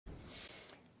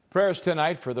Prayers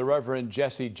tonight for the Reverend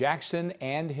Jesse Jackson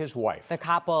and his wife. The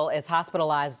couple is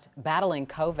hospitalized battling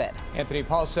COVID. Anthony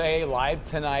Ponce live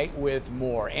tonight with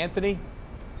more. Anthony?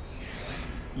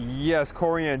 Yes,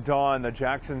 Corey and Dawn, the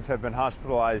Jacksons have been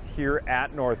hospitalized here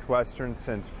at Northwestern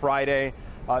since Friday.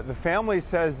 The family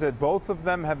says that both of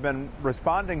them have been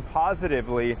responding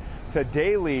positively to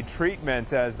daily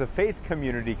treatments as the faith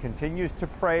community continues to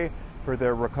pray for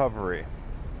their recovery.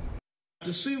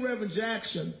 To see Reverend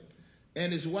Jackson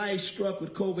and his wife struck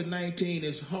with COVID-19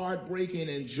 is heartbreaking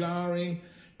and jarring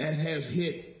and has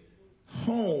hit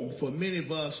home for many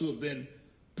of us who have been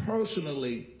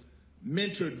personally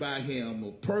mentored by him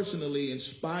or personally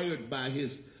inspired by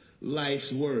his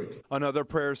life's work. Another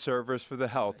prayer service for the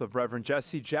health of Reverend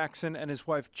Jesse Jackson and his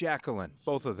wife Jacqueline,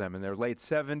 both of them in their late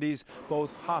 70s,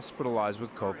 both hospitalized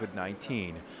with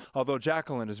COVID-19. Although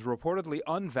Jacqueline is reportedly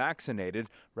unvaccinated,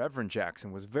 Reverend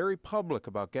Jackson was very public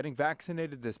about getting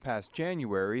vaccinated this past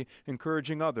January,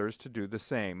 encouraging others to do the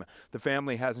same. The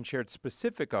family hasn't shared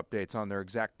specific updates on their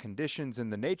exact conditions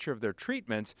and the nature of their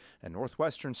treatments, and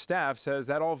Northwestern staff says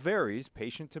that all varies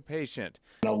patient to patient.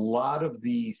 A lot of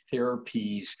the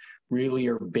therapies really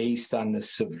are based on the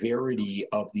severity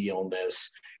of the illness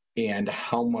and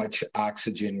how much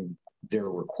oxygen they're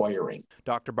requiring.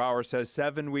 Dr. Bauer says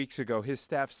 7 weeks ago his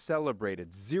staff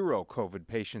celebrated 0 COVID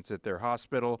patients at their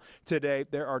hospital. Today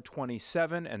there are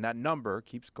 27 and that number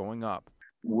keeps going up.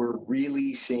 We're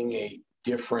really seeing a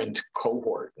different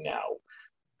cohort now.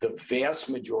 The vast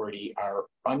majority are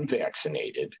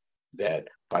unvaccinated, that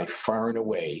by far and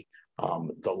away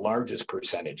the largest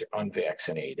percentage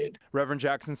unvaccinated. Reverend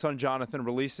Jackson's son Jonathan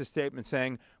released a statement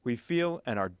saying, "We feel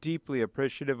and are deeply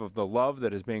appreciative of the love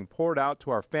that is being poured out to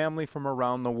our family from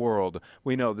around the world.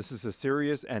 We know this is a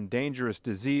serious and dangerous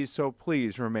disease, so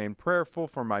please remain prayerful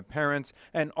for my parents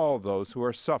and all those who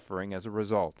are suffering as a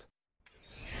result."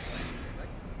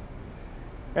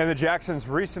 And the Jacksons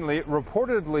recently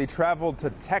reportedly traveled to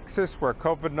Texas, where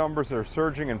COVID numbers are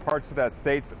surging in parts of that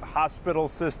state's hospital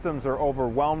systems are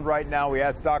overwhelmed right now. We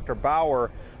asked Dr. Bauer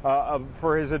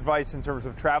for his advice in terms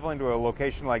of traveling to a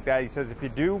location like that. He says if you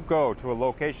do go to a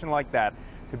location like that,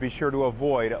 to be sure to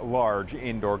avoid large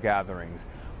indoor gatherings.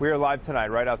 We are live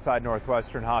tonight right outside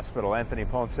Northwestern Hospital. Anthony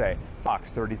Ponce,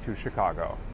 Fox 32 Chicago.